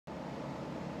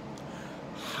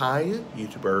Hi,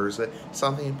 YouTubers.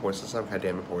 Something important, some kind of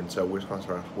damn important. So we're talking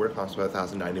about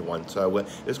 1091. So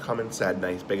this comment said,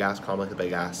 nice big ass comment, like a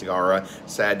big ass cigar.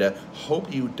 Said,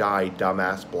 hope you die,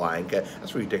 dumbass blank.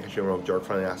 That's really ridiculous. You know, jerk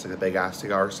from the ass like a big ass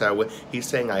cigar. So he's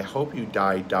saying, I hope you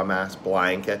die, dumbass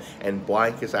blank. And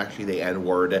blank is actually the N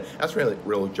word. That's really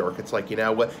real jerk. It's like, you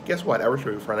know, guess what? Ever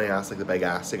should be friendly ass like the big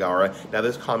ass cigar. Now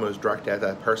this comment was directed at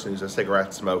that person who's a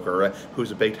cigarette smoker,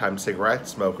 who's a big time cigarette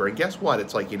smoker. And guess what?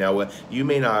 It's like, you know, you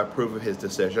may not approve of his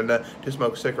decision to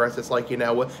smoke cigarettes. It's like, you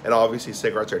know, and obviously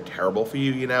cigarettes are terrible for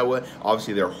you, you know,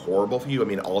 obviously they're horrible for you. I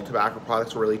mean, all tobacco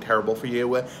products are really terrible for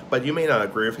you, but you may not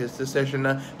agree with his decision,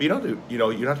 but you don't have to, you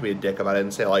know, you don't have to be a dick about it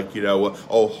and say like, you know,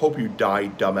 oh, hope you die,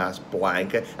 dumbass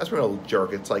blank. That's a real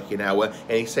jerk. It's like, you know, and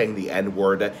he's saying the N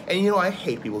word, and you know, I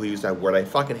hate people who use that word. I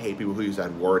fucking hate people who use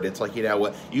that word. It's like, you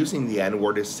know, using the N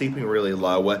word is seeping really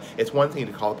low. It's one thing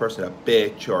to call a person a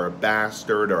bitch or a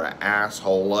bastard or an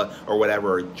asshole or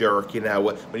whatever, a jerk, you know,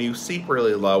 when you seep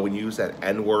really low, when you use that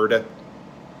N-word,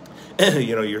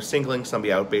 you know, you're singling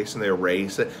somebody out based on their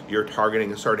race, you're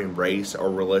targeting a certain race or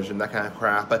religion, that kind of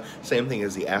crap. Same thing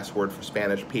as the S word for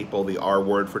Spanish people, the R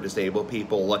word for disabled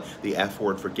people, the F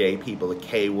word for gay people, the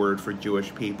K word for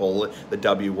Jewish people, the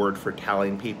W word for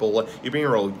Italian people. You're being a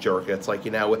real jerk. It's like, you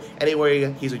know,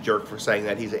 anyway, he's a jerk for saying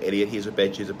that. He's an idiot, he's a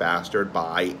bitch, he's a bastard.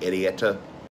 Bye, idiot.